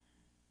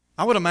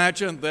I would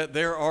imagine that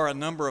there are a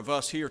number of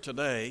us here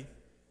today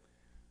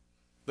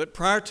that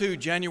prior to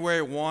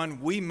January 1,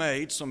 we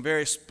made some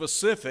very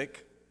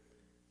specific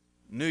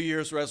New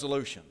Year's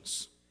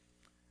resolutions.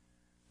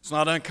 It's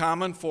not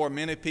uncommon for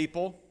many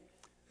people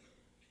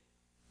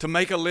to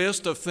make a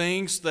list of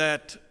things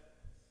that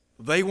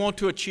they want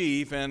to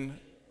achieve in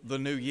the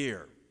new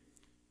year.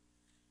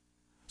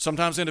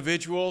 Sometimes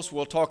individuals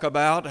will talk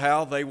about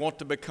how they want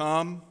to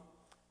become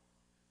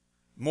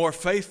more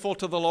faithful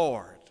to the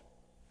Lord,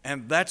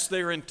 and that's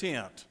their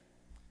intent.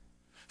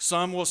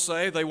 Some will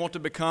say they want to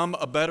become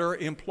a better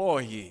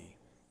employee,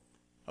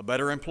 a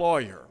better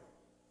employer.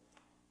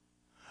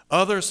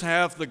 Others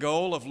have the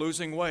goal of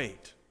losing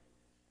weight,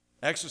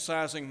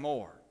 exercising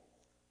more.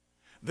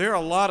 There are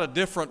a lot of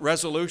different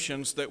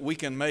resolutions that we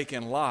can make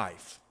in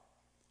life.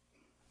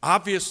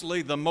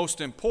 Obviously, the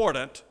most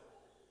important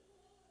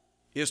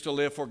is to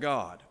live for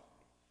God.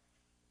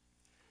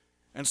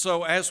 And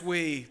so as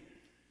we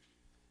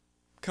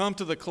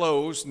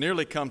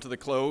nearly come to the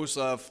close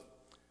of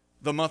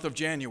the month of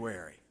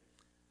January,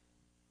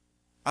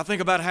 I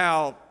think about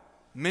how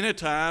many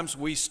times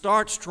we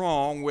start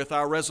strong with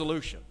our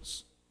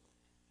resolutions,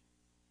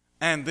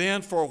 and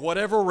then for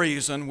whatever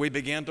reason we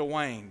begin to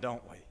wane,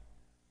 don't we?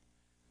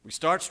 We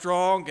start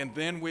strong and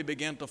then we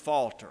begin to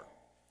falter.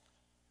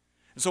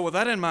 And so with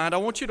that in mind, I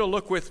want you to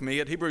look with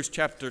me at Hebrews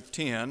chapter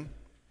 10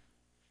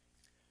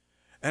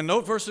 and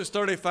note verses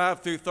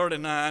 35 through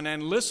 39,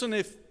 and listen,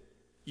 if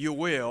you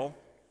will,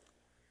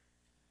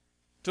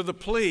 to the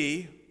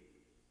plea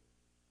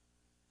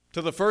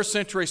to the first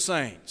century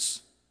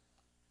saints.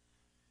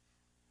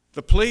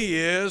 The plea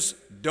is,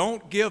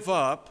 don't give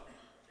up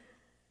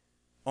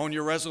on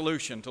your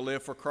resolution to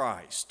live for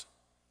Christ.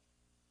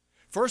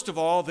 First of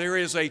all, there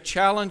is a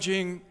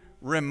challenging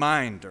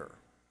reminder.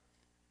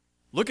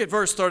 Look at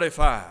verse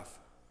 35.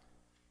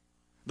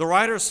 The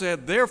writer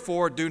said,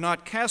 "Therefore do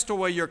not cast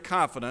away your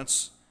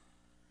confidence,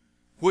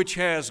 which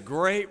has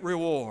great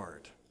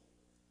reward."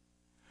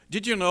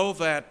 Did you know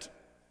that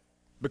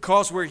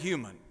because we're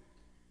human,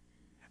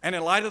 and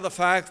in light of the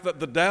fact that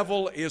the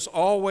devil is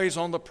always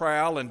on the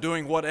prowl and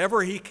doing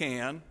whatever he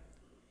can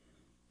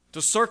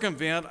to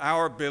circumvent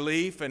our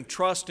belief and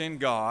trust in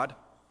God,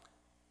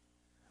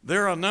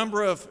 there are a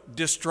number of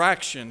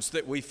distractions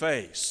that we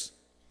face.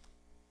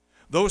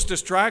 Those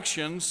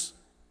distractions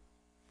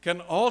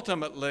can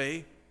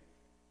ultimately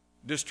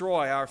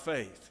destroy our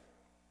faith.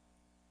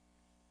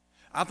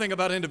 I think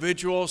about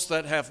individuals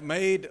that have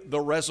made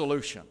the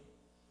resolution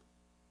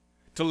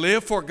to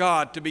live for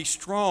God, to be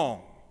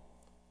strong,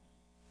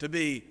 to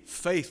be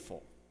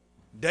faithful,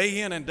 day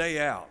in and day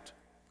out.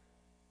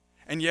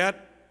 And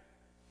yet,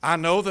 I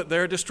know that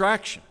there are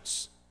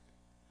distractions.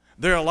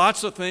 There are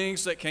lots of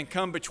things that can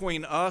come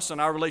between us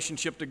and our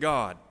relationship to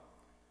God.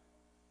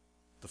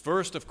 The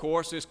first, of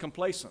course, is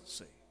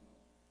complacency.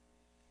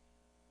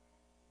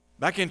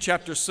 Back in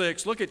chapter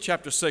 6, look at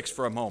chapter 6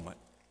 for a moment.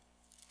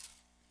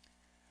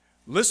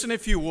 Listen,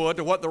 if you would,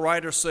 to what the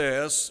writer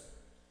says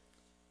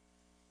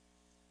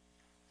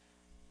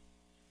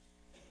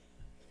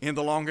in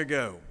the long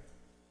ago.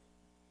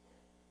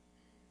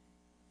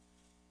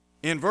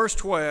 In verse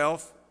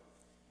 12,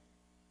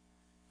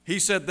 he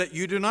said that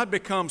you do not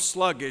become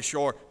sluggish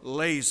or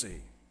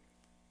lazy,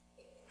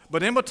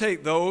 but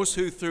imitate those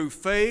who through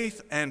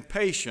faith and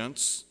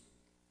patience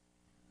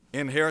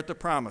inherit the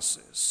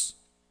promises.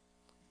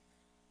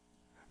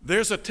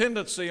 There's a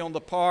tendency on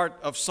the part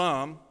of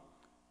some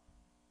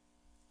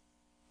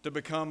to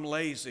become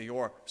lazy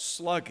or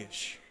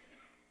sluggish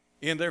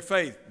in their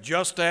faith,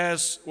 just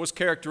as was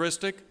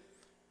characteristic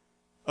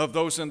of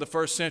those in the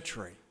first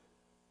century.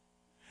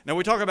 Now,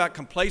 we talk about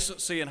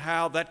complacency and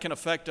how that can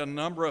affect a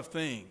number of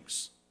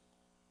things.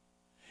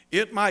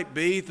 It might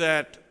be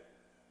that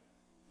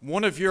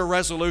one of your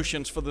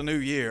resolutions for the new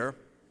year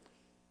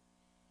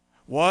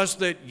was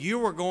that you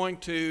were going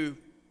to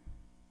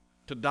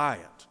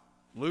diet,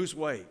 lose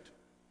weight,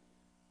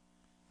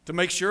 to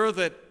make sure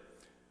that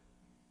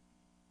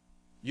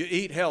you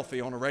eat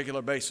healthy on a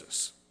regular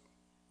basis.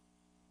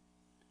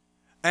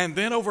 And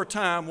then over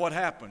time, what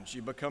happens?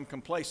 You become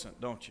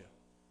complacent, don't you?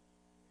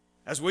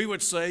 As we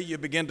would say, you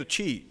begin to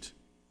cheat.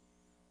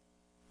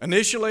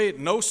 Initially,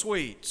 no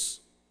sweets,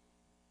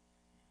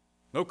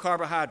 no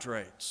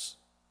carbohydrates,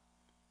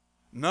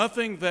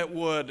 nothing that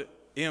would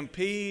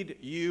impede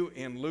you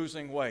in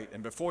losing weight.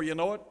 And before you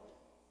know it,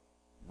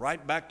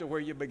 right back to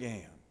where you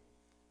began.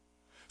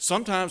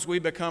 Sometimes we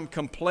become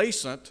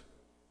complacent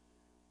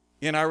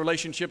in our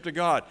relationship to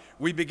God.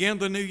 We begin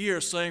the new year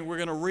saying we're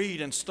going to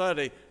read and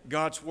study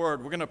God's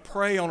Word. We're going to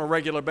pray on a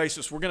regular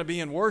basis. We're going to be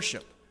in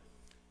worship.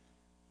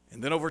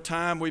 And then over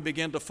time, we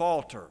begin to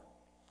falter.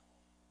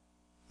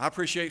 I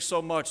appreciate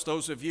so much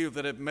those of you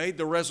that have made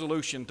the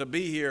resolution to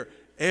be here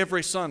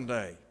every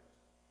Sunday.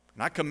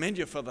 And I commend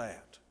you for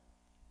that.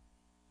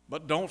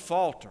 But don't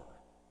falter.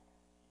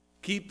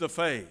 Keep the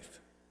faith.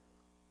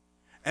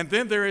 And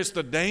then there is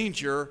the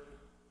danger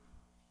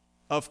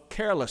of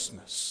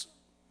carelessness.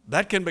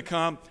 That can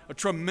become a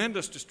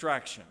tremendous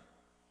distraction.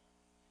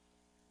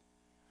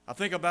 I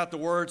think about the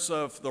words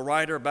of the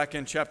writer back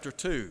in chapter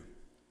 2.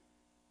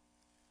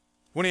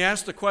 when he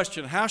asked the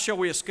question, how shall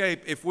we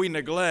escape if we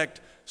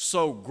neglect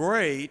so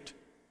great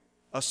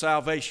a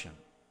salvation?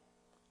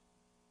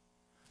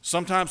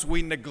 Sometimes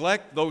we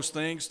neglect those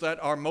things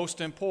that are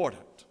most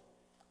important.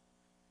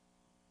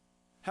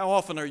 How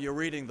often are you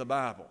reading the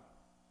Bible?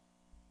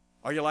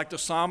 Are you like the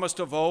psalmist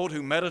of old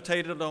who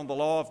meditated on the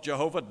law of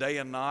Jehovah day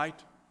and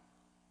night?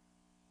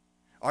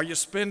 Are you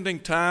spending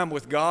time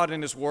with God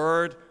in His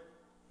Word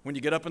when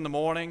you get up in the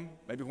morning,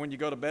 maybe when you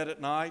go to bed at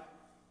night?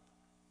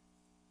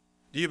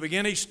 Do you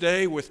begin each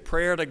day with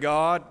prayer to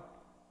God?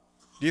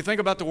 Do you think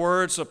about the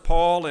words of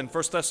Paul in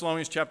 1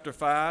 Thessalonians chapter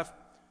 5?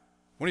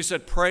 When he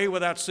said, pray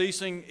without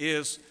ceasing,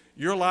 is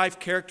your life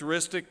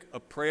characteristic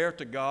of prayer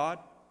to God?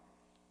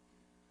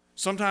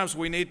 Sometimes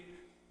we need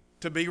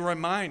to be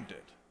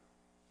reminded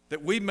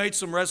that we've made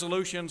some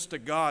resolutions to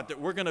God, that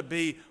we're going to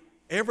be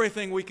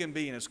everything we can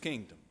be in His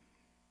kingdom.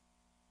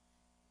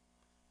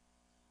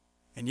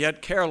 And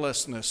yet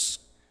carelessness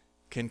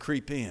can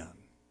creep in.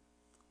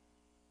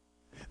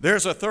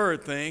 There's a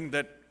third thing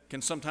that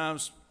can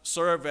sometimes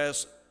serve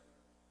as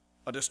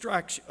a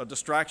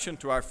distraction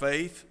to our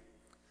faith.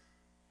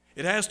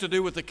 It has to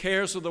do with the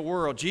cares of the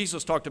world.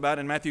 Jesus talked about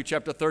in Matthew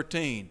chapter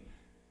 13,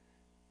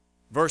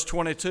 verse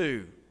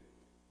 22,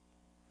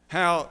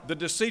 how the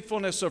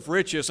deceitfulness of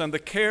riches and the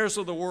cares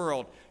of the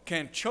world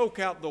can choke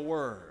out the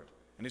word.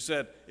 And he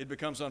said it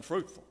becomes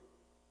unfruitful.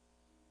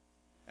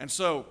 And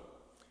so,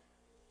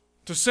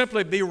 to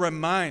simply be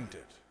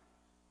reminded,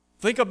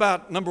 think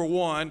about, number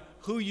one,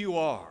 who you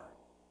are.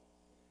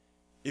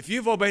 If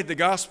you've obeyed the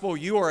gospel,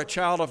 you are a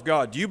child of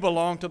God. You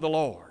belong to the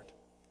Lord.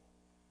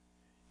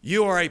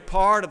 You are a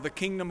part of the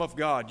kingdom of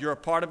God. You're a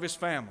part of His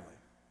family.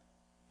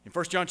 In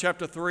 1 John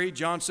chapter 3,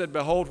 John said,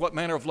 behold, what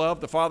manner of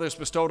love the Father has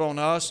bestowed on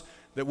us,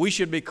 that we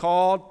should be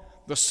called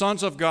the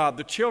sons of God,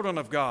 the children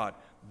of God.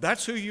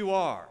 That's who you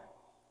are.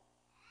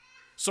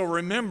 So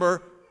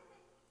remember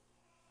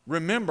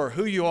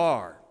who you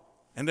are.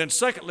 And then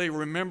secondly,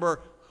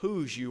 remember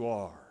whose you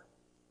are.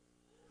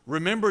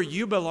 Remember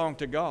you belong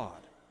to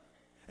God.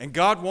 And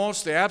God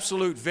wants the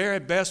absolute very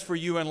best for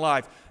you in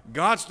life.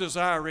 God's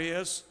desire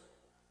is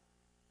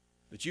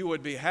that you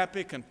would be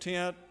happy,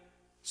 content,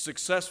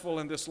 successful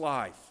in this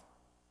life.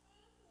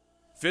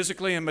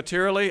 Physically and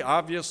materially,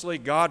 obviously,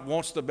 God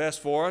wants the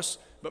best for us,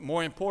 but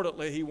more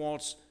importantly, He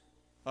wants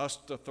us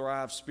to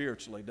thrive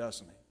spiritually,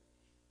 doesn't He?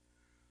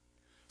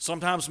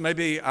 Sometimes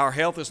maybe our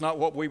health is not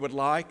what we would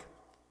like.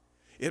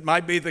 It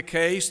might be the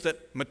case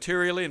that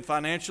materially and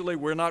financially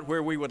we're not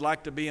where we would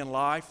like to be in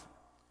life.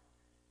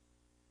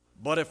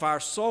 But if our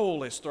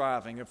soul is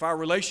thriving, if our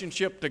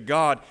relationship to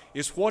God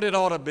is what it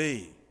ought to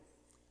be,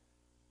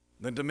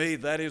 then to me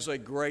that is a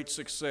great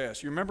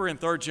success. You remember in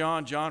 3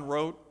 John, John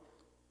wrote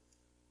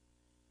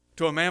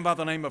to a man by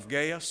the name of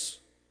Gaius,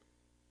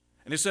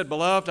 and he said,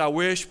 beloved, I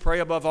wish, pray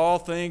above all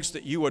things,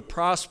 that you would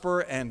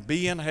prosper and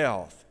be in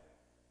health,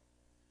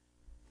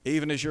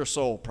 even as your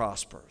soul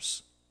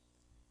prospers.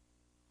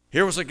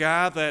 Here was a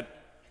guy that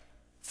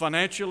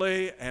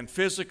financially and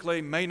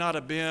physically may not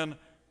have been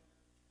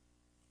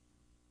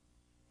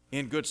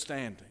in good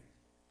standing.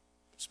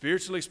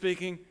 Spiritually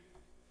speaking,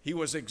 he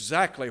was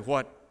exactly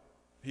what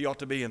he ought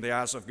to be in the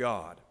eyes of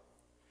God.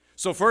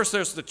 So first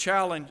there's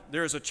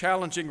a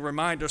challenging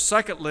reminder.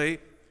 Secondly,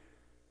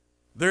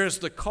 there's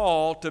the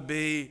call to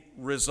be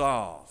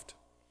resolved.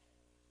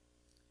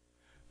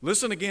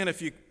 Listen again,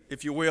 if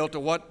you will, to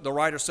what the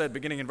writer said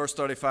beginning in verse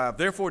 35.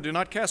 Therefore, do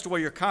not cast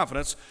away your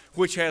confidence,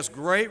 which has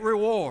great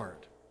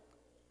reward.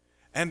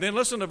 And then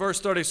listen to verse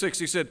 36.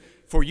 He said,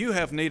 for you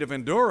have need of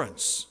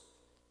endurance,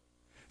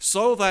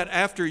 so that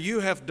after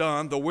you have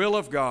done the will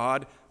of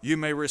God, you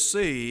may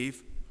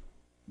receive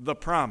the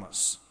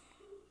promise.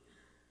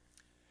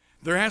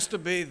 There has to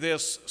be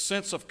this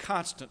sense of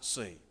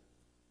constancy,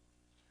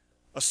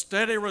 a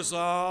steady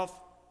resolve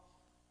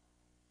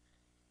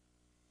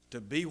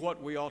to be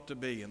what we ought to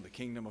be in the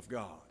kingdom of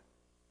God.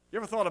 You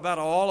ever thought about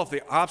all of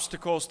the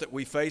obstacles that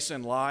we face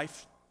in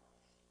life?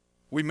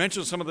 We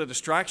mentioned some of the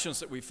distractions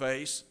that we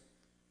face.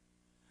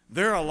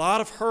 There are a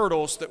lot of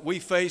hurdles that we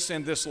face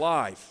in this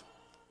life.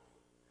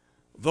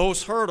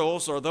 Those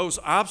hurdles or those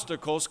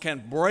obstacles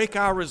can break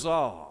our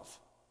resolve.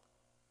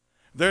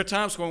 There are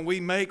times when we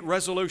make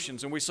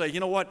resolutions and we say, you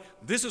know what,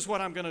 this is what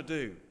I'm going to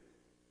do.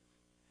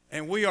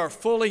 And we are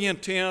fully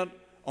intent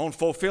on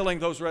fulfilling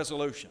those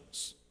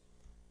resolutions.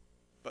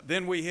 But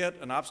then we hit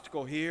an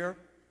obstacle here,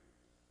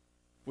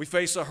 we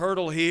face a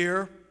hurdle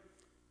here,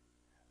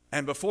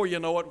 and before you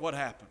know it, what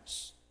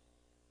happens?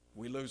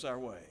 We lose our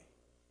way.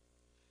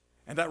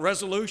 And that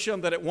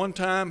resolution that at one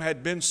time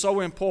had been so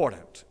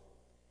important,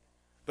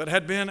 that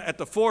had been at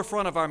the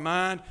forefront of our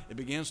mind, it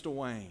begins to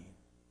wane.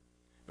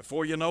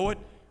 Before you know it,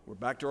 we're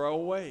back to our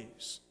old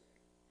ways.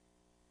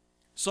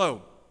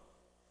 So,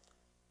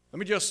 let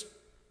me just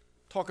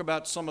talk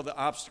about some of the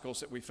obstacles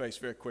that we face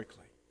very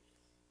quickly.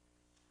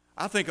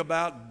 I think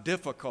about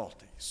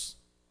difficulties.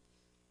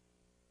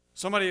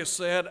 Somebody has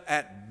said,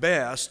 at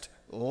best,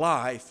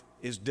 life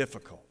is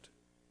difficult.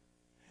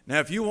 Now,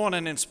 if you want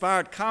an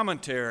inspired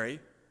commentary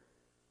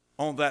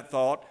on that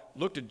thought,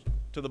 look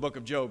to the book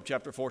of Job,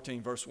 chapter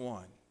 14, verse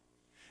 1.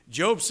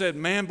 Job said,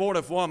 man born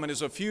of woman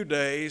is a few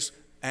days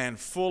and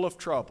full of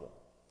trouble.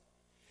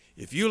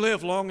 If you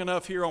live long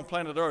enough here on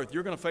planet Earth,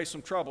 you're going to face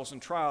some troubles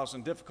and trials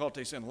and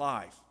difficulties in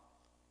life.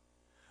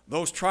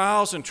 Those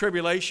trials and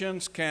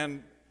tribulations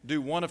can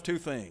do one of two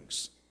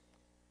things.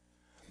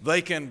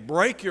 They can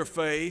break your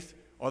faith,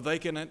 or they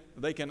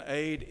can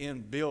aid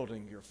in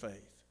building your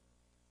faith.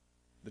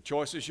 The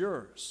choice is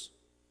yours.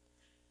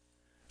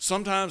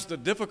 Sometimes the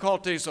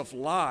difficulties of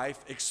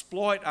life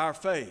exploit our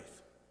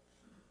faith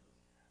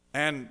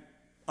and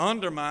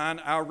undermine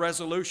our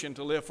resolution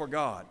to live for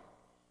God.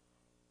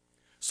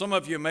 Some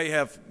of you may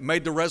have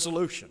made the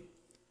resolution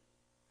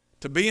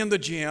to be in the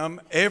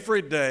gym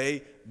every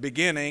day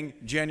beginning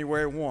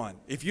January 1.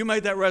 If you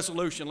made that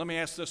resolution, let me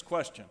ask this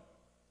question.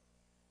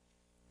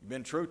 You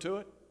been true to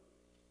it?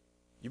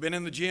 You've been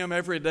in the gym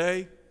every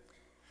day?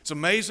 It's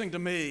amazing to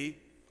me,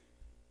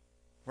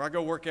 where I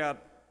go work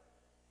out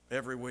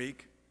every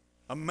week,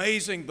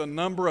 amazing the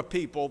number of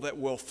people that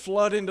will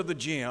flood into the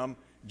gym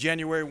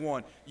January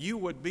 1. You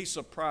would be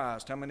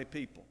surprised how many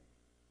people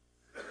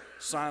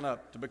sign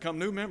up to become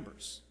new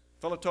members.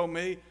 A fellow told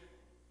me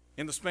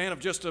in the span of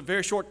just a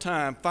very short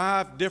time,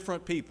 5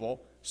 different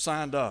people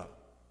signed up.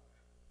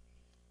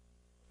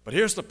 But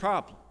here's the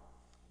problem.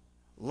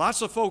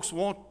 Lots of folks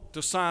want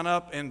to sign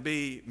up and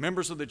be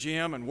members of the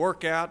gym and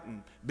work out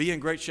and be in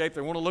great shape.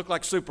 They want to look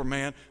like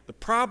Superman. The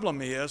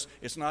problem is,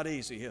 it's not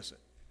easy, is it?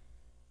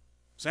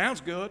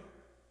 Sounds good.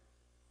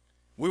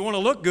 We want to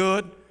look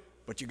good,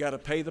 but you got to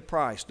pay the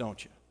price,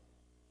 don't you?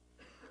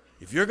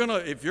 If you're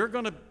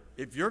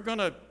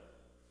gonna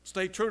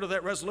stay true to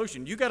that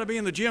resolution, you got to be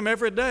in the gym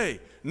every day,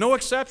 no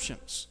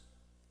exceptions.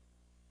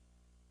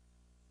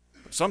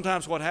 But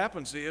sometimes what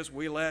happens is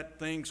we let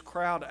things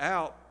crowd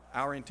out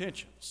our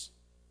intentions.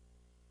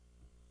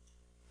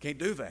 Can't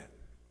do that.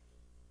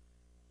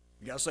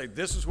 You got to say,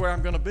 this is where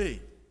I'm going to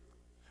be.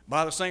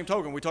 By the same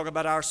token, we talk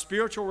about our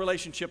spiritual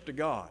relationship to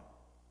God.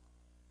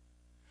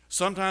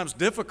 Sometimes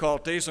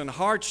difficulties and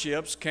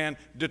hardships can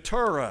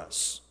deter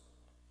us.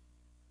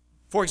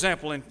 For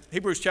example, in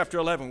Hebrews chapter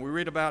 11, we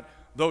read about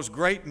those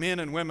great men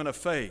and women of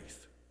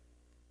faith.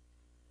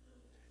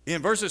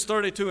 In verses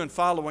 32 and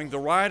following, the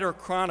writer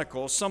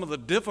chronicles some of the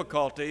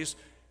difficulties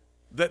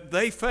that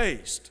they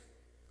faced.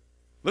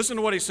 Listen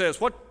to what he says.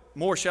 What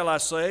more shall I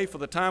say? For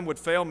the time would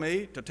fail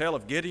me to tell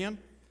of Gideon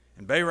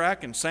and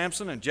Barak and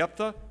Samson and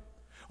Jephthah,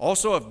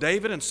 also of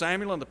David and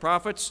Samuel and the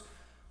prophets,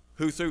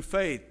 who through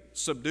faith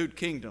subdued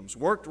kingdoms,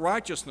 worked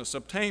righteousness,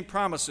 obtained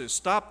promises,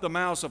 stopped the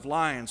mouths of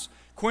lions,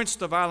 quenched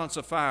the violence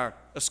of fire,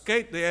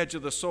 escaped the edge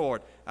of the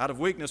sword, out of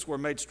weakness were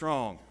made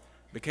strong,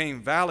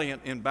 became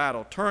valiant in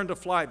battle, turned to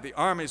flight the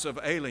armies of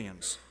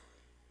aliens.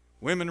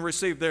 Women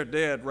received their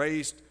dead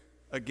raised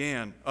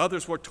again.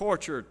 Others were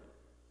tortured,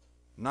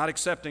 not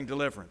accepting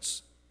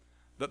deliverance,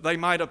 that they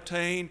might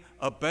obtain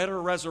a better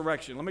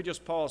resurrection. Let me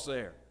just pause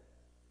there.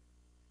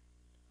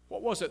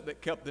 What was it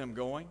that kept them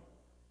going?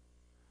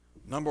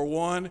 Number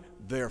one,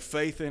 their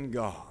faith in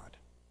God.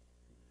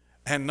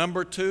 And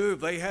number two,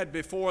 they had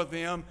before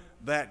them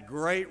that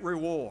great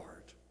reward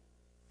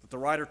that the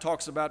writer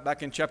talks about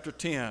back in chapter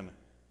 10,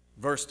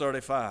 verse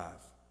 35.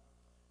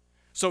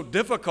 So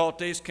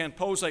difficulties can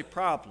pose a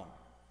problem.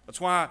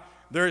 That's why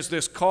there is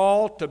this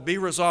call to be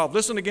resolved.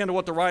 Listen again to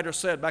what the writer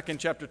said back in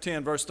chapter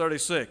 10, verse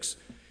 36.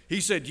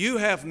 He said, you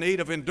have need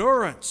of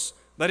endurance,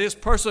 that is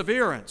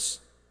perseverance.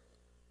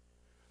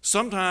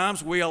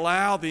 Sometimes we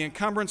allow the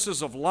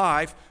encumbrances of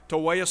life to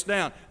weigh us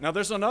down. Now,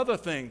 there's another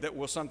thing that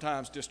will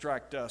sometimes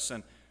distract us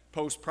and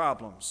pose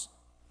problems.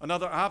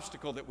 Another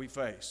obstacle that we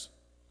face.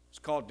 It's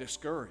called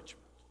discouragement.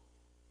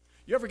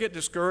 You ever get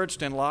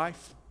discouraged in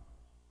life?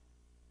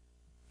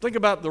 Think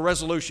about the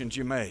resolutions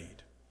you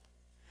made.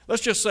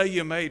 Let's just say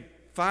you made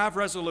 5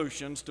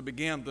 resolutions to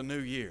begin the new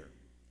year.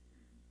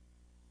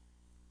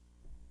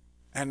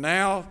 And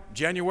now,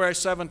 January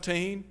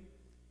 17,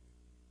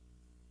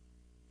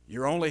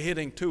 you're only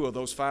hitting 2 of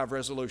those 5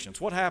 resolutions.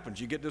 What happens?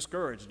 You get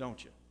discouraged,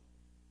 don't you?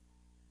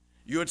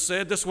 You had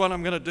said, this is what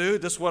I'm going to do,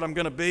 this is what I'm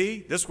going to be,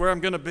 this is where I'm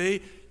going to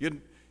be.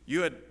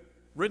 You had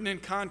written in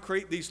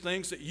concrete these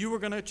things that you were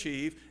going to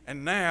achieve,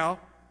 and now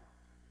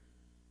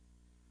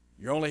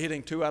you're only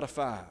hitting 2 out of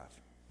 5.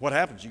 What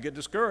happens? You get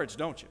discouraged,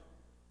 don't you?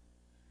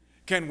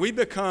 Can we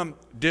become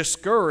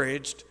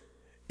discouraged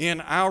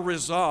in our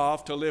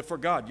resolve to live for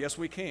God? Yes,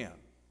 we can.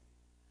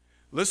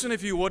 Listen,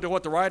 if you would, to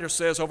what the writer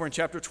says over in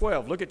chapter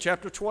 12. Look at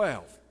chapter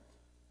 12.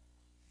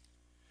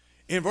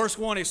 In verse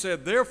 1, he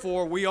said,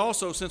 therefore, we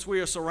also, since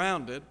we are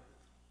surrounded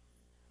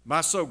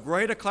by so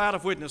great a cloud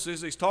of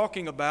witnesses, he's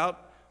talking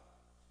about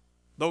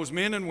those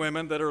men and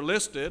women that are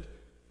listed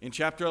in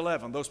chapter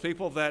 11, those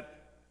people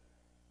that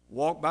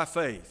walk by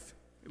faith,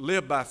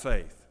 live by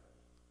faith.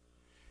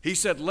 He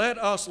said, let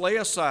us lay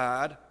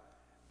aside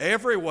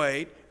every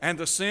weight and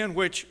the sin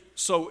which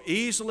so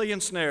easily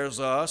ensnares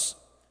us.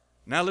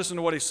 Now listen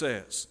to what he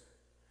says.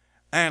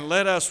 And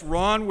let us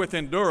run with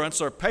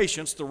endurance or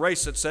patience the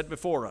race that's set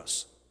before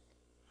us,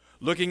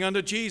 looking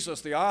unto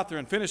Jesus, the author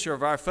and finisher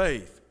of our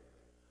faith,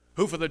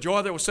 who for the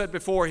joy that was set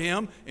before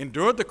him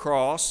endured the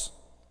cross,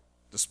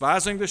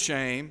 despising the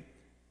shame,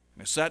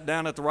 and sat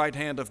down at the right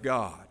hand of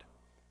God.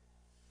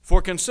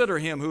 For consider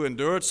him who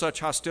endured such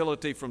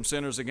hostility from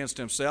sinners against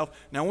himself.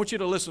 Now I want you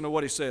to listen to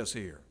what he says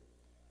here.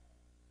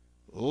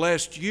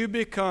 Lest you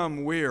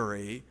become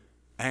weary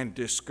and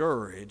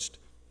discouraged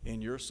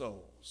in your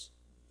souls.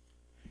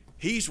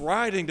 He's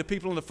writing to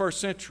people in the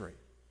first century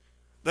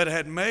that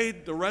had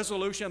made the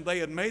resolution, they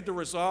had made the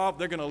resolve,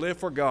 they're going to live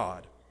for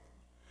God.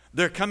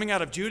 They're coming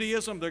out of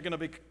Judaism, they're going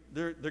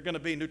to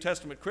be New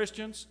Testament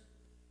Christians.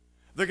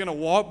 They're going to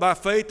walk by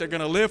faith, they're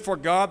going to live for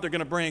God, they're going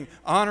to bring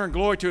honor and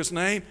glory to his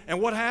name.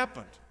 And what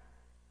happened?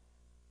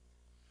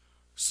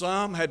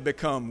 Some had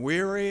become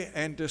weary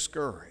and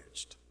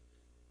discouraged.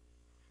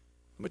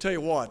 Let me tell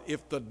you what,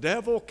 if the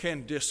devil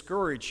can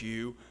discourage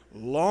you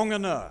long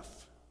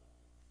enough,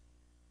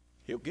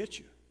 he'll get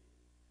you.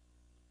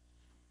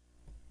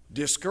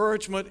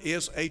 Discouragement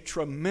is a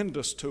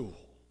tremendous tool.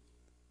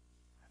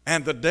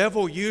 And the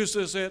devil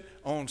uses it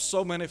on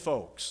so many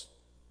folks.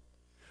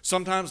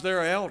 Sometimes there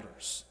are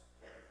elders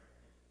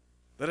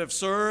that have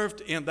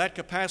served in that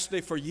capacity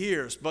for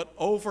years, but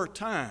over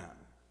time,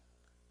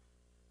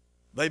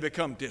 they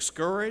become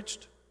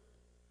discouraged.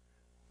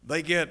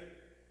 They get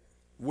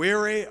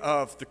weary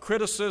of the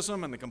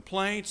criticism and the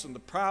complaints and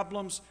the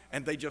problems,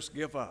 and they just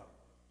give up.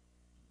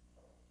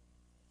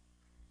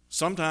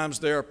 Sometimes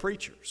there are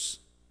preachers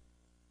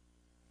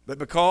that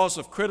because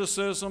of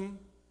criticism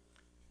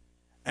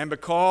and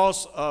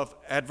because of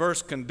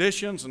adverse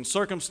conditions and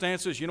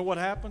circumstances, you know what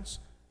happens?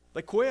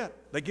 They quit.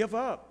 They give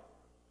up.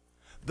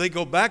 They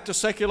go back to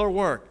secular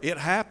work. It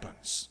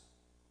happens.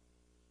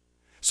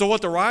 So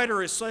what the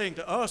writer is saying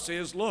to us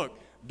is, look,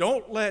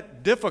 don't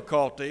let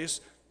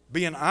difficulties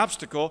be an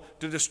obstacle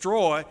to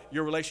destroy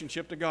your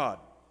relationship to God.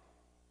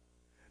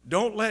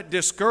 Don't let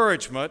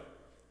discouragement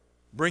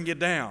bring you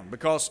down,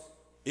 because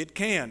it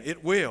can,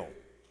 it will.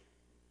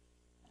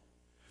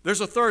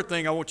 There's a third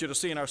thing I want you to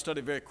see in our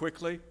study very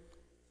quickly,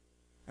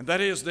 and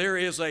that is there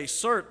is a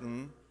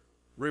certain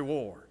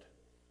reward.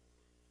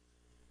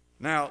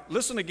 Now,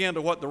 listen again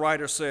to what the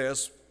writer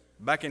says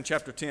back in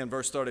chapter 10,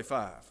 verse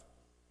 35.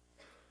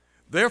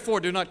 Therefore,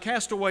 do not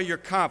cast away your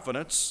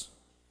confidence,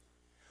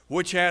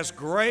 which has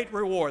great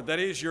reward. That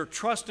is, your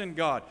trust in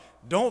God.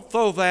 Don't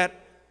throw that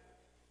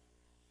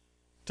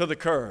to the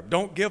curb.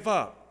 Don't give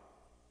up.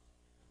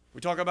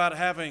 We talk about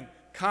having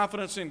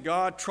confidence in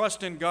God,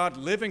 trust in God,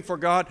 living for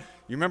God.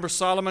 You remember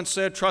Solomon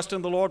said, trust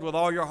in the Lord with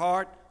all your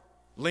heart.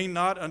 Lean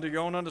not unto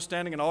your own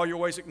understanding. In all your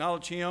ways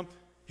acknowledge him.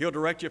 He'll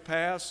direct your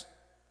paths.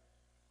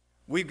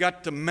 We've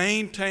got to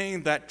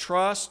maintain that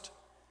trust.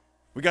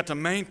 We've got to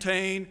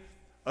maintain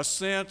a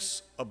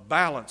sense of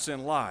balance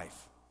in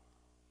life.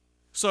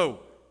 So,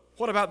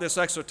 what about this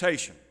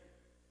exhortation?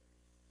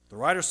 The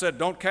writer said,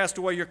 don't cast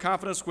away your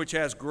confidence, which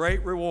has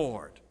great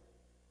reward.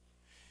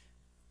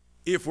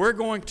 If we're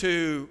going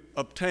to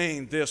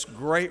obtain this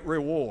great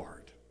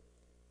reward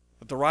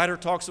that the writer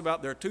talks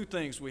about, there are two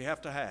things we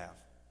have to have.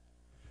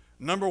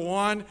 Number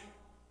one,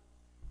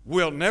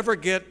 we'll never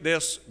get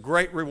this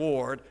great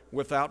reward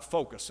without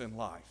focus in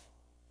life.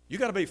 You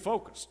got to be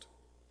focused.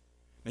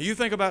 Now you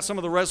think about some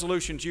of the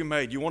resolutions you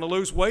made. You want to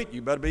lose weight,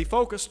 you better be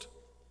focused.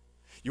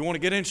 You want to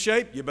get in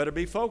shape, you better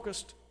be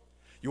focused.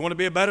 You want to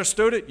be a better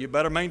student, you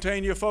better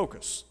maintain your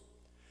focus.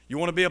 You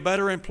want to be a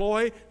better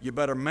employee, you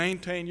better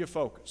maintain your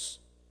focus.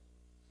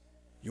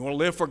 You want to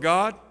live for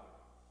God?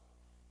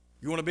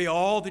 You want to be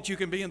all that you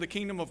can be in the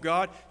kingdom of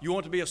God? You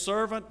want to be a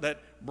servant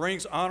that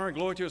brings honor and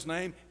glory to his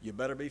name? You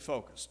better be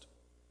focused.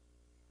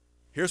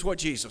 Here's what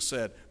Jesus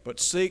said, but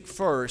seek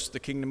first the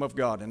kingdom of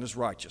God and his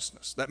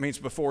righteousness. That means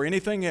before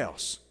anything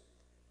else.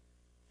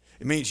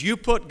 It means you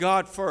put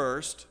God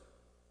first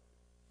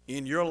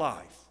in your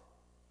life.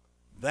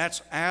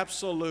 That's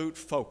absolute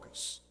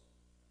focus.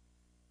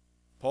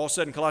 Paul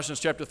said in Colossians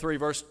chapter 3,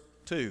 verse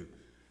 2,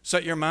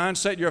 set your mind,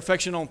 set your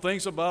affection on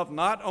things above,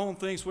 not on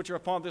things which are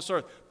upon this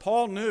earth.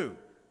 Paul knew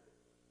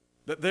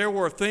that there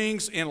were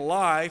things in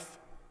life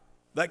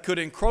that could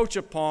encroach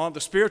upon the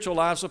spiritual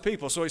lives of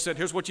people. So he said,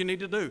 here's what you need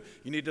to do.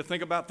 You need to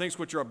think about things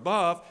which are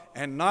above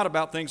and not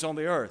about things on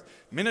the earth.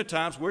 Many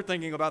times we're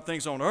thinking about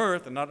things on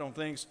earth and not on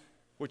things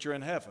which are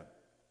in heaven.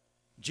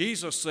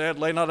 Jesus said,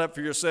 lay not up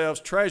for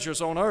yourselves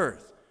treasures on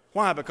earth.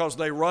 Why? Because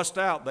they rust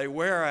out, they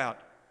wear out.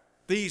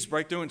 Thieves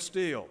break through and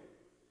steal.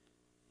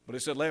 But he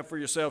said, lay up for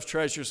yourselves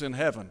treasures in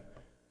heaven,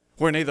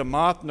 where neither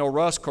moth nor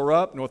rust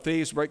corrupt, nor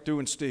thieves break through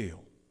and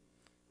steal.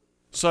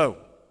 So,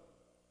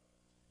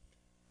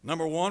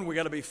 number one, we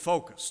got to be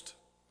focused.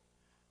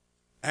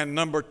 And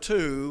number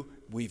two,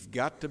 we've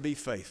got to be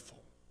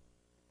faithful.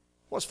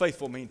 What's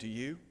faithful mean to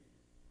you?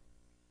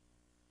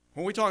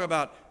 When we talk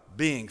about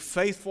being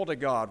faithful to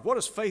God, what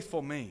does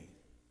faithful mean?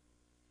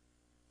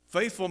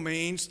 Faithful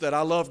means that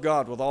I love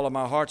God with all of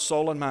my heart,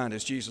 soul, and mind,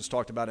 as Jesus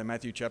talked about in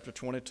Matthew chapter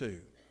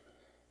 22.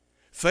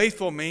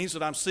 Faithful means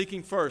that I'm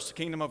seeking first the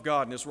kingdom of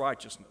God and his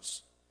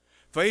righteousness.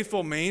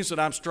 Faithful means that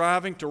I'm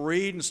striving to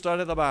read and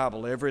study the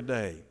Bible every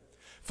day.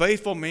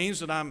 Faithful means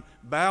that I'm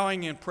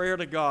bowing in prayer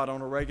to God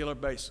on a regular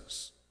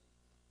basis.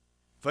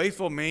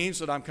 Faithful means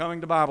that I'm coming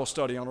to Bible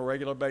study on a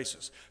regular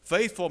basis.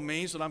 Faithful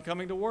means that I'm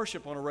coming to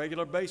worship on a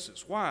regular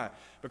basis. Why?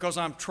 Because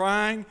I'm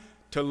trying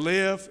to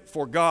live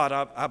for God.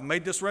 I've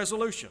made this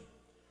resolution.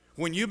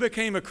 When you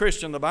became a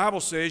Christian, the Bible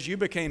says you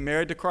became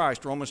married to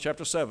Christ, Romans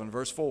chapter 7,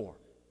 verse 4.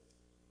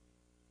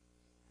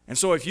 And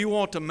so if you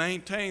want to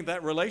maintain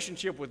that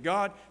relationship with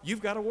God,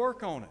 you've got to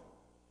work on it.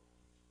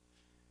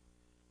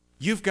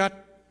 You've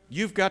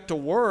got to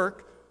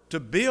work to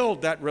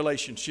build that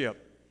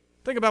relationship.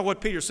 Think about what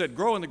Peter said,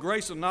 grow in the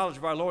grace and knowledge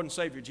of our Lord and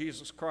Savior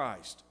Jesus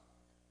Christ.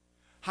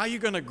 How are you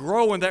going to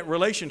grow in that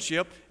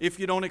relationship if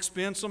you don't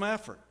expend some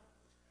effort?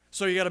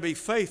 So you got to be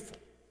faithful.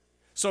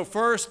 So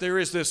first there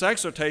is this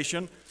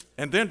exhortation,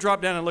 and then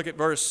drop down and look at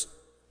verse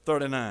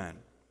 39.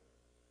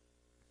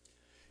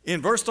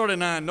 In verse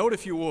 39, note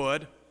if you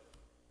would,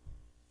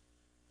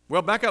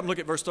 well, back up and look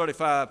at verse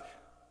 35.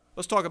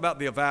 Let's talk about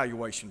the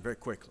evaluation very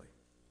quickly.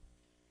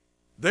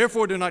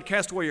 Therefore, do not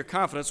cast away your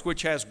confidence,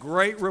 which has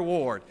great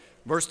reward.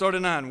 Verse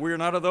 39, we are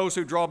not of those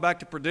who draw back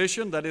to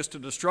perdition, that is to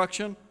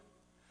destruction,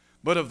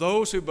 but of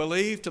those who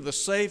believe to the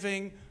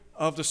saving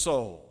of the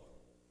soul.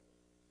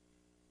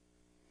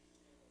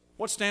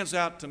 What stands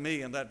out to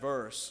me in that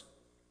verse,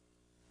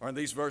 or in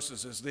these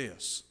verses, is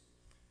this.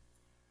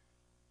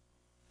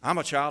 I'm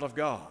a child of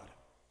God.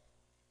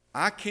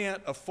 I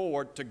can't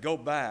afford to go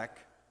back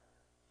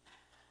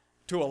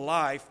to a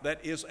life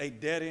that is a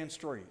dead-end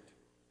street.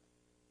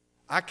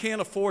 I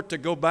can't afford to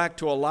go back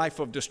to a life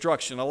of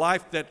destruction, a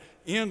life that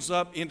ends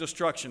up in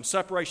destruction,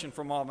 separation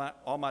from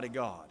Almighty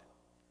God.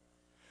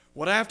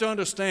 What I have to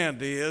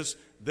understand is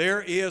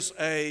there is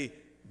a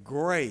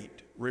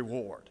great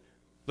reward.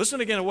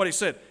 Listen again to what he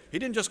said. He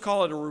didn't just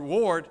call it a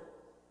reward.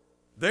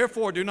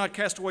 Therefore, do not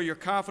cast away your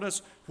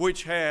confidence,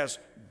 which has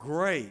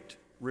great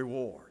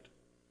reward.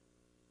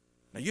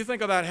 Now, you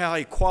think about how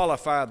he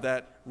qualified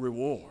that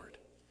reward.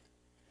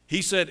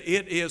 He said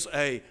it is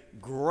a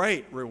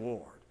great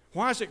reward.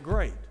 Why is it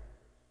great?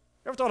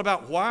 Ever thought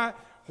about why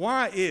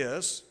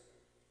is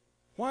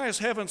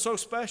heaven so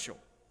special?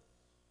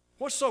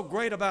 What's so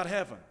great about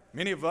heaven?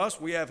 Many of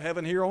us, we have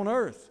heaven here on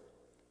earth.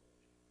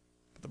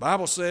 But the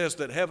Bible says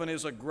that heaven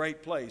is a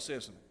great place,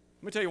 isn't it?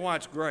 Let me tell you why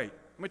it's great.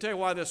 Let me tell you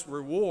why this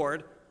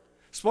reward,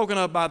 spoken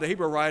of by the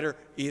Hebrew writer,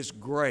 is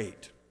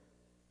great.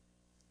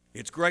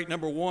 It's great,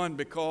 number one,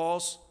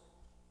 because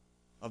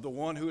of the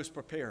one who is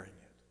preparing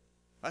it.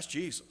 That's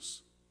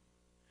Jesus.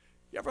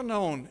 You ever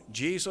known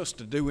Jesus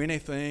to do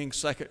anything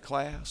second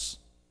class?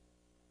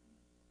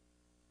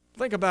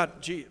 Think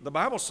about, the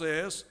Bible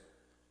says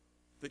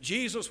that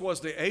Jesus was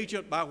the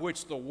agent by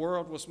which the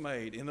world was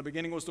made. In the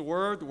beginning was the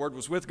Word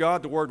was with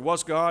God, the Word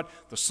was God,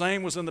 the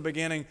same was in the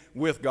beginning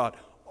with God.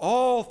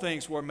 All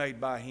things were made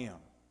by Him.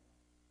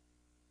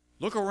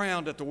 Look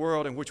around at the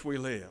world in which we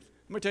live.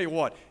 Let me tell you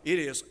what, it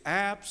is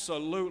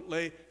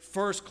absolutely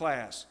first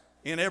class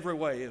in every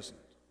way, isn't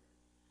it?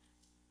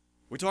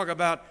 We talk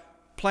about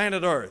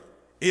planet Earth.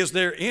 Is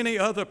there any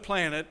other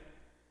planet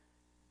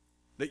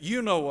that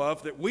you know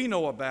of, that we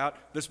know about,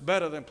 that's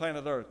better than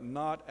planet Earth?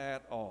 Not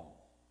at all.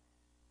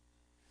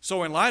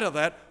 So in light of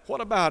that, what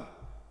about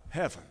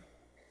heaven?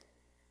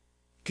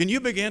 Can you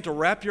begin to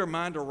wrap your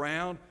mind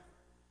around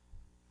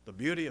the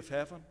beauty of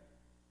heaven?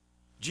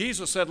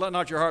 Jesus said, let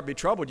not your heart be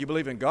troubled. You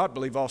believe in God,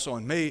 believe also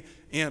in me.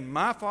 In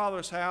my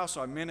Father's house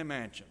are many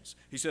mansions.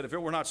 He said, if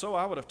it were not so,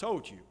 I would have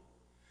told you.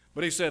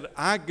 But he said,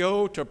 I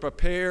go to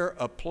prepare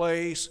a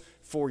place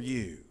for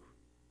you.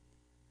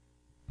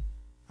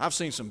 I've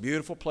seen some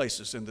beautiful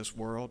places in this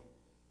world.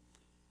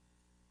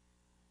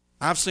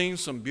 I've seen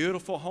some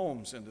beautiful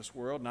homes in this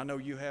world, and I know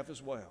you have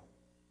as well.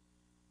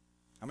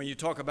 I mean, you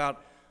talk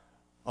about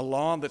a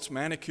lawn that's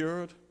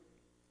manicured,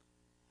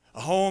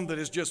 a home that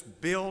is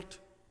just built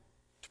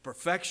to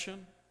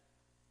perfection.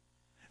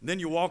 And then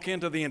you walk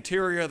into the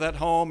interior of that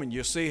home and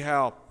you see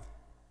how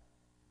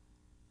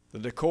the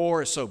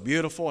decor is so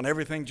beautiful and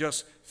everything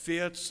just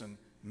fits and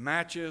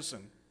matches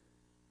and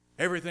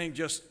everything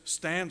just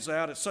stands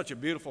out. It's such a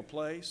beautiful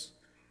place.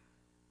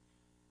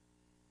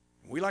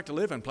 We like to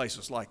live in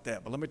places like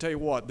that, but let me tell you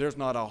what, there's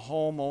not a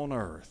home on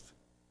earth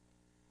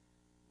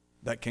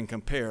that can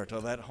compare to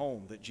that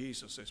home that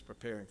Jesus is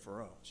preparing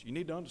for us. You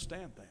need to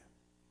understand that.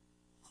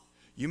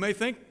 You may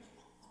think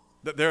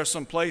that there are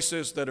some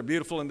places that are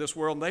beautiful in this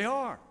world, and they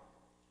are,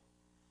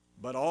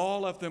 but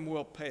all of them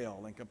will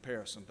pale in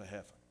comparison to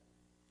heaven.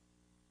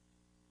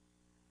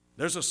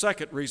 There's a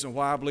second reason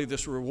why I believe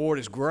this reward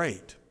is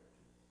great.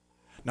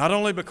 Not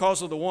only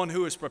because of the one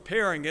who is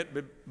preparing it,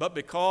 but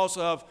because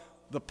of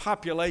the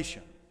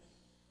population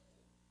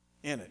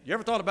in it. You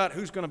ever thought about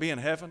who's going to be in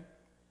heaven?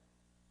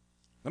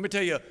 Let me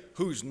tell you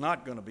who's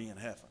not going to be in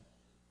heaven.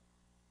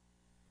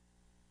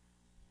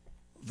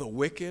 The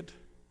wicked,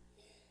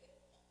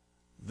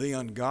 the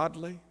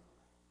ungodly.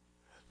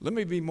 Let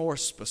me be more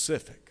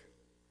specific.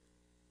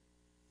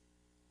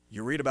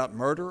 You read about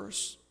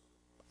murderers.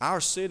 Our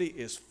city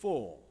is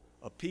full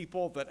of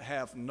people that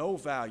have no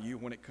value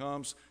when it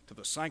comes to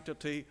the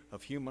sanctity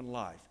of human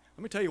life.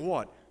 Let me tell you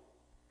what,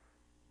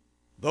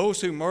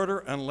 those who murder,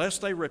 unless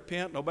they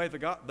repent and obey the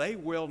God, they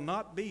will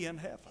not be in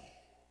heaven.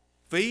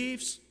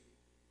 Thieves,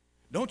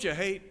 Don't you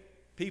hate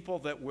people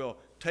that will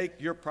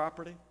take your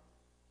property?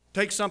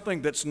 Take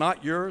something that's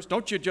not yours?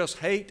 Don't you just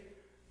hate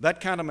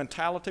that kind of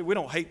mentality? We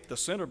don't hate the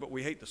sinner, but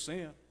we hate the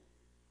sin.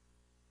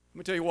 Let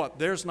me tell you what,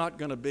 there's not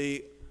going to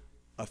be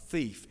a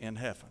thief in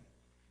heaven.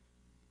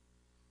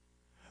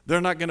 There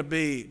are not going to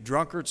be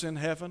drunkards in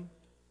heaven.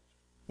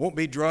 Won't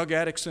be drug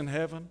addicts in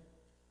heaven.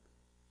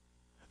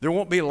 There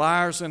won't be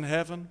liars in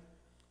heaven.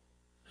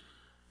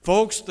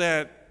 Folks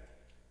that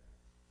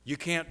you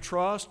can't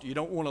trust, you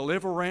don't want to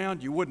live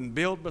around, you wouldn't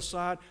build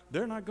beside,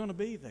 they're not going to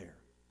be there.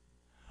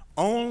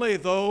 Only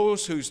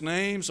those whose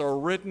names are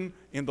written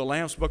in the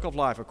Lamb's Book of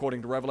Life,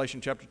 according to Revelation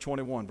chapter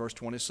 21, verse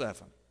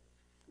 27.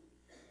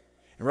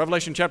 In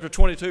Revelation chapter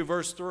 22,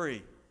 verse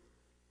 3,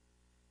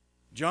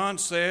 John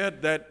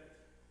said that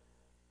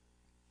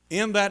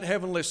in that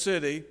heavenly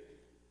city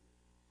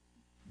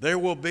there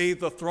will be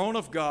the throne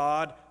of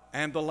God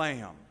and the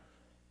Lamb,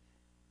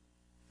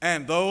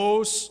 and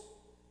those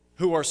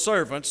who are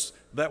servants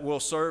that will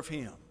serve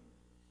Him.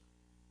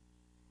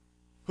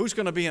 Who's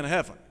going to be in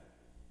heaven?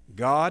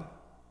 God,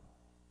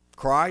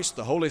 Christ,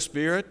 the Holy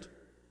Spirit,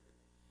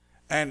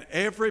 and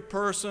every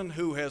person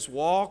who has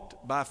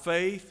walked by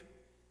faith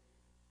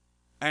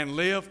and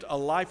lived a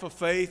life of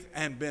faith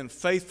and been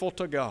faithful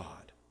to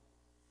God.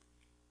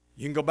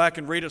 You can go back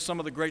and read of some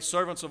of the great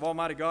servants of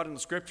Almighty God in the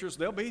Scriptures.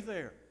 They'll be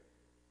there.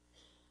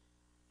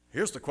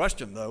 Here's the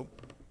question, though.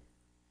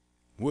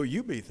 Will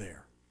you be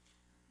there?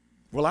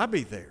 Will I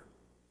be there?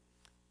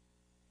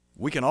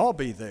 We can all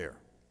be there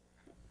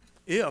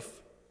if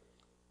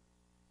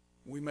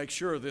we make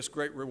sure this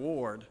great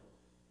reward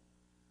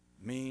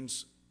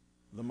means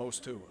the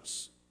most to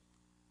us.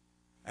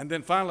 And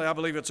then finally, I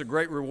believe it's a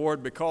great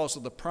reward because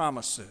of the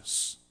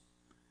promises.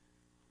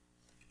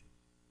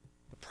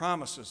 The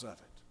promises of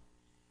it.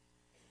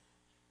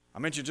 I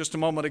mentioned just a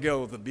moment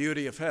ago the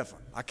beauty of heaven.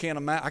 I can't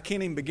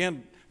even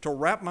begin to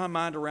wrap my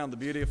mind around the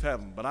beauty of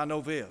heaven, but I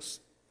know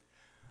this.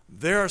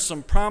 There are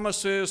some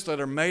promises that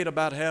are made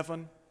about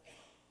heaven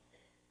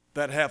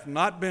that have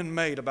not been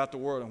made about the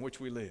world in which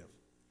we live.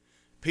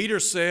 Peter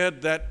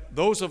said that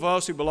those of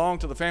us who belong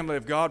to the family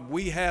of God,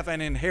 we have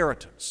an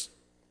inheritance.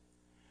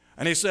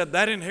 And he said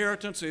that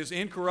inheritance is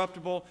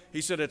incorruptible.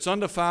 He said it's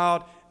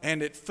undefiled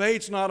and it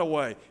fades not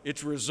away.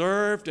 It's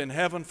reserved in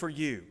heaven for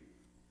you.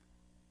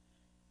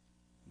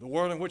 The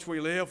world in which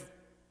we live,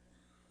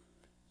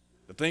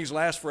 the things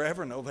last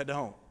forever? No, they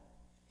don't.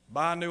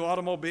 Buy a new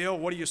automobile,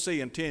 what do you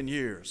see in 10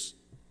 years?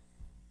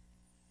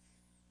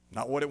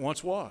 Not what it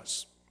once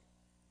was.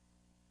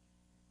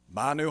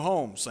 Buy a new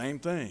home, same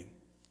thing.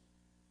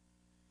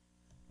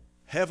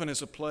 Heaven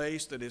is a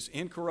place that is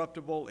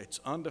incorruptible, it's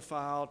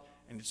undefiled,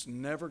 and it's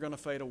never going to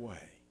fade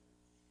away.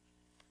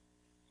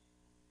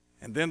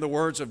 And then the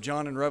words of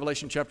John in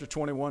Revelation chapter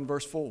 21,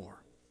 verse 4.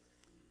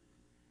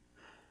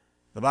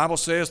 The Bible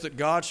says that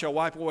God shall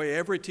wipe away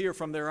every tear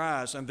from their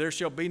eyes, and there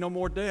shall be no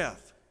more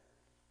death,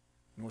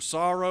 nor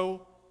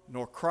sorrow,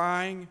 nor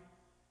crying,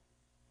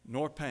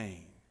 nor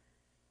pain.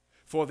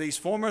 For these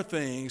former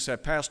things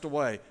have passed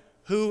away.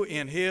 Who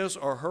in his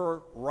or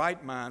her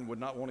right mind would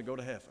not want to go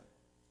to heaven?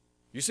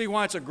 You see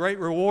why it's a great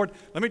reward?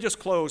 Let me just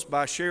close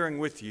by sharing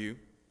with you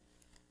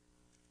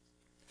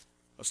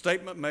a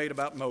statement made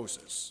about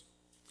Moses.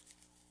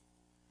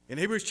 In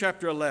Hebrews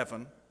chapter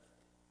 11,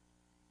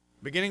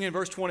 beginning in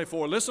verse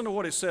 24, listen to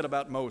what is said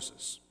about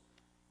Moses.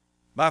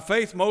 By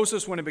faith,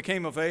 Moses, when he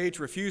became of age,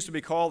 refused to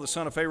be called the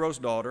son of Pharaoh's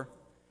daughter,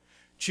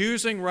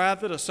 choosing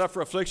rather to suffer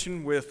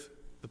affliction with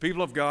the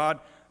people of God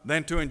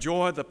than to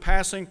enjoy the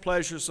passing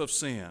pleasures of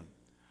sin,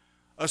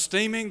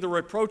 esteeming the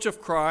reproach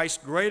of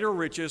Christ greater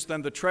riches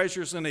than the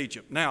treasures in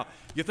Egypt. Now,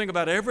 you think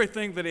about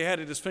everything that he had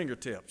at his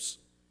fingertips.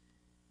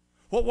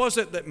 What was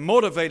it that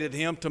motivated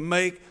him to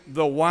make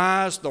the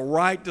wise, the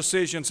right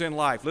decisions in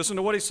life? Listen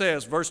to what he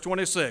says, verse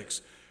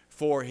 26.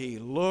 For he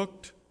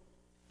looked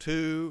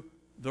to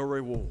the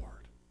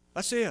reward.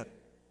 That's it.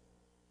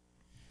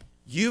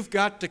 You've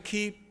got to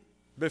keep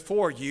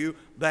before you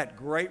that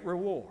great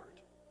reward.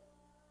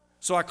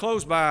 So I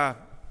close by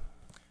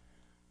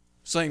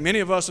saying many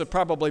of us have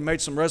probably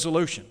made some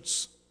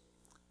resolutions.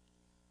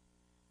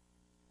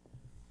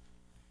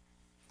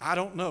 I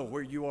don't know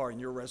where you are in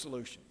your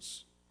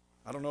resolutions.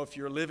 I don't know if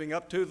you're living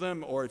up to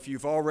them or if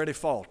you've already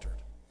faltered.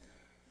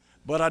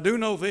 But I do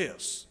know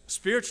this,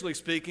 spiritually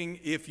speaking,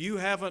 if you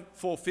haven't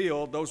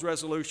fulfilled those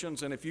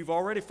resolutions and if you've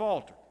already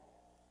faltered,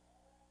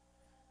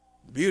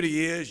 the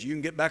beauty is you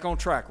can get back on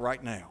track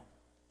right now.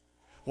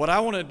 What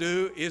I want to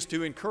do is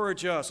to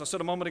encourage us. I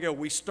said a moment ago,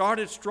 we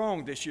started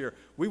strong this year.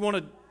 We want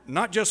to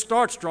not just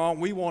start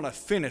strong, we want to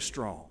finish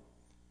strong.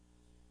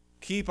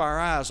 Keep our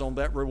eyes on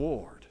that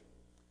reward.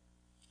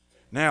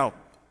 Now,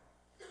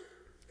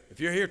 if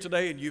you're here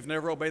today and you've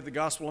never obeyed the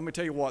gospel, let me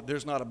tell you what,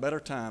 there's not a better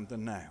time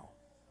than now.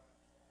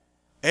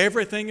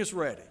 Everything is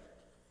ready.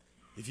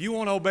 If you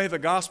want to obey the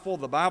gospel,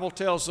 the Bible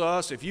tells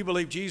us if you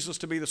believe Jesus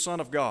to be the Son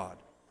of God,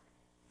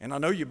 and I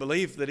know you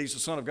believe that He's the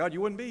Son of God,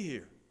 you wouldn't be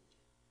here.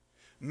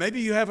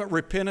 Maybe you haven't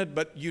repented,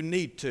 but you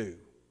need to.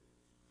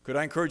 Could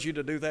I encourage you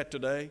to do that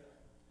today?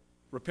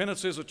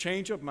 Repentance is a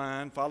change of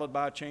mind followed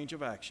by a change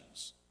of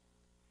actions.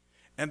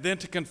 And then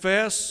to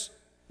confess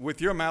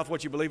with your mouth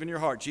what you believe in your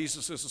heart,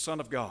 Jesus is the Son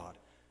of God.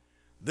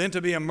 Then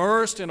to be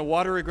immersed in a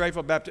watery grave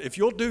of baptism. If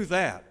you'll do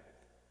that,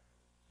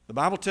 the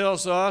Bible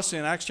tells us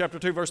in Acts chapter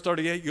 2, verse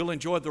 38, you'll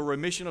enjoy the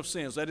remission of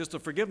sins. That is the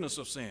forgiveness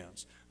of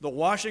sins, the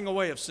washing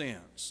away of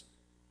sins.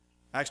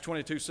 Acts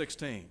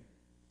 22:16.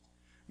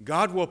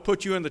 God will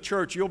put you in the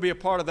church. You'll be a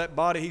part of that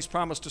body He's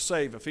promised to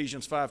save,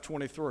 Ephesians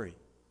 5:23.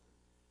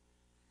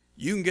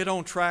 You can get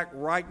on track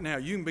right now.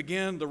 You can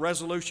begin the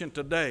resolution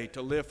today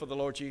to live for the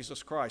Lord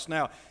Jesus Christ.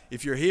 Now,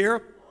 if you're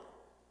here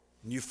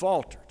and you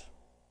faltered,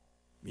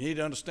 you need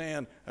to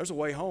understand there's a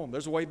way home.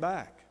 There's a way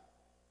back.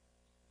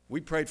 We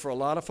prayed for a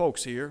lot of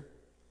folks here.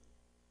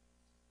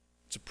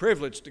 It's a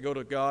privilege to go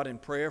to God in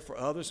prayer for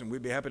others, and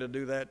we'd be happy to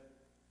do that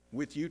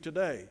with you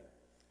today.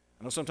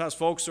 I know sometimes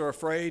folks are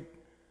afraid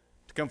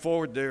to come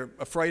forward. They're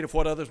afraid of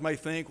what others may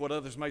think, what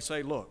others may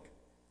say. Look,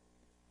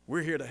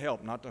 we're here to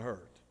help, not to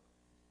hurt.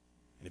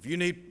 And if you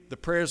need the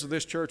prayers of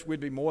this church, we'd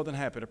be more than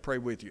happy to pray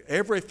with you.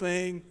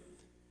 Everything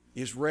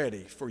is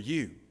ready for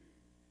you.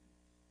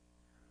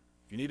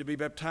 If you need to be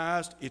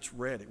baptized, it's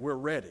ready. We're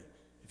ready.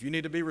 If you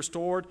need to be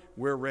restored,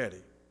 we're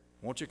ready.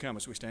 Won't you come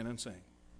as we stand and sing?